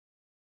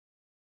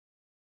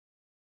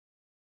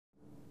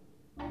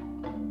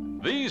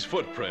These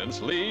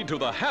footprints lead to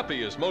the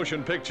happiest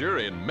motion picture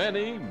in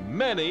many,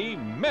 many,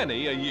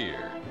 many a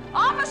year.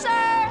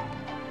 Officer!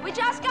 We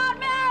just got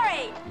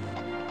married!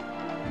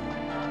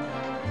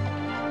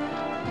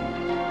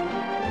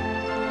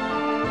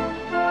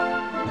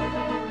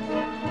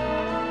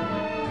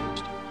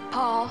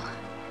 Paul,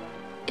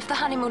 if the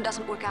honeymoon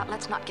doesn't work out,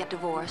 let's not get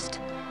divorced.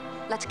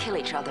 Let's kill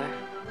each other.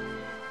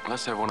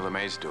 Let's have one of the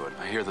maids do it.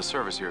 I hear the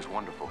service here is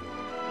wonderful.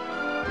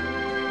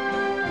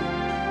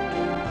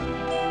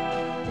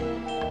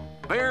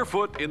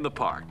 Barefoot in the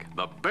Park,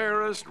 the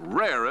barest,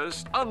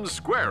 rarest,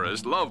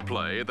 unsquarest love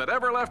play that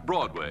ever left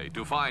Broadway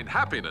to find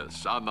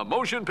happiness on the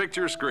motion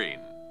picture screen.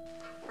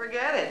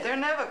 Forget it. They're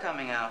never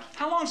coming out.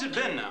 How long's it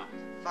been now?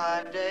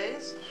 5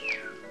 days.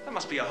 That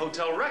must be a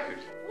hotel record.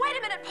 Wait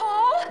a minute,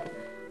 Paul!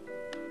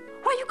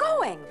 Where are you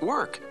going?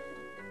 Work.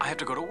 I have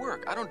to go to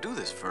work. I don't do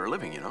this for a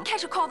living, you know.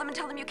 Can't you call them and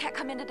tell them you can't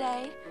come in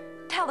today?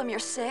 Tell them you're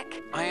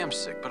sick. I am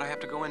sick, but I have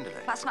to go in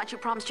today. Last night you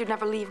promised you'd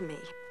never leave me.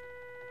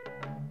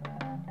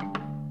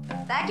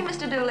 Thank you,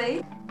 Mr.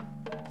 Dooley.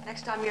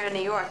 Next time you're in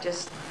New York,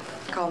 just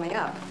call me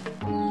up.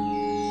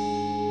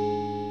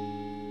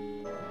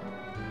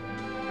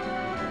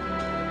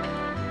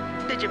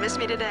 Did you miss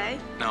me today?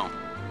 No.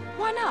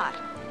 Why not?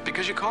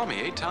 Because you called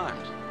me 8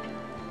 times.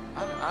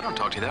 I don't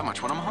talk to you that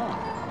much when I'm home.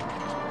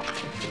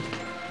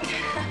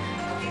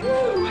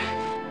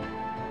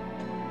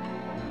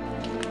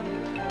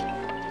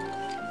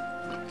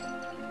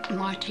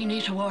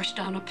 Martini to wash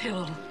down a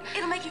pill.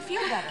 It'll make you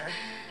feel better.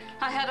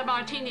 I had a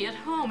martini at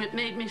home. It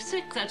made me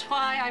sick. That's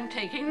why I'm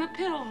taking the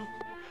pill.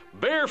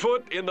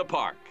 Barefoot in the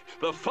Park,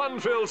 the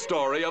fun-filled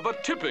story of a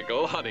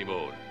typical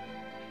honeymoon.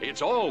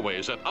 It's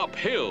always an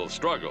uphill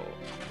struggle.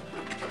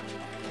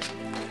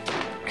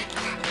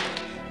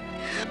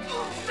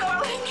 Oh,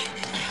 darling.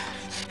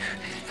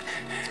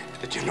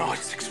 Did you know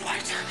it's 6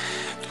 flights?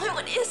 No,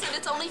 it isn't.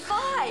 It's only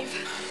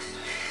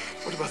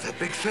 5. What about that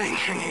big thing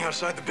hanging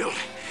outside the building?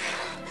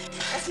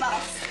 It's not a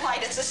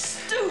flight. It's a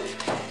stoop.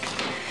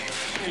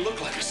 It may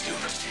look like a stoop.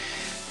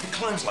 It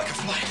climbs like a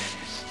flight.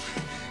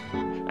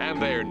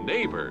 And their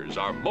neighbors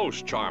are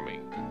most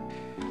charming.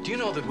 Do you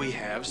know that we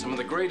have some of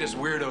the greatest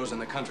weirdos in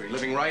the country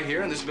living right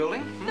here in this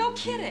building? No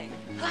kidding.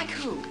 Like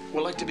who?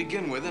 Well, like to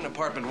begin with, in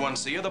apartment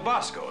 1C are the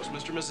Boscos,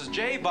 Mr. and Mrs.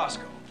 J.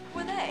 Bosco. Who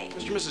are they?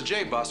 Mr. and Mrs.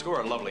 J. Bosco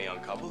are a lovely young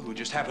couple who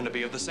just happen to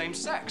be of the same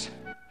sex.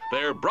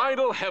 Their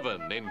bridal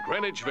heaven in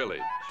Greenwich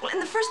Village. Well, in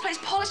the first place,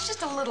 Paul, it's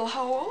just a little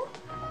hole.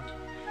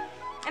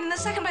 And in the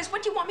second place,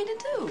 what do you want me to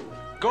do?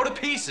 Go to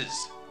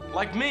pieces,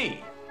 like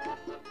me.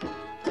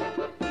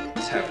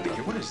 What's happening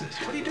here? What is this?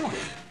 What are you doing?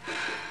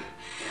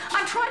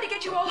 I'm trying to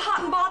get you all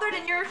hot and bothered,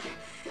 and you're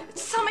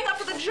summing up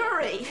for the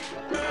jury.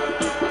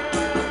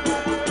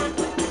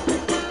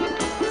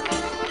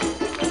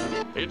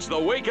 It's the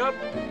Wake Up,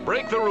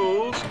 Break the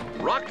Rules,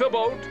 Rock the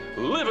Boat,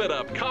 Live It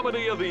Up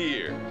Comedy of the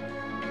Year.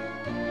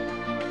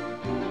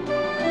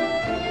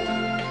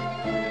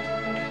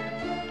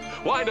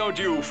 Why don't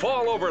you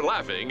fall over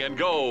laughing and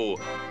go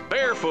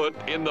barefoot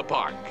in the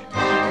park?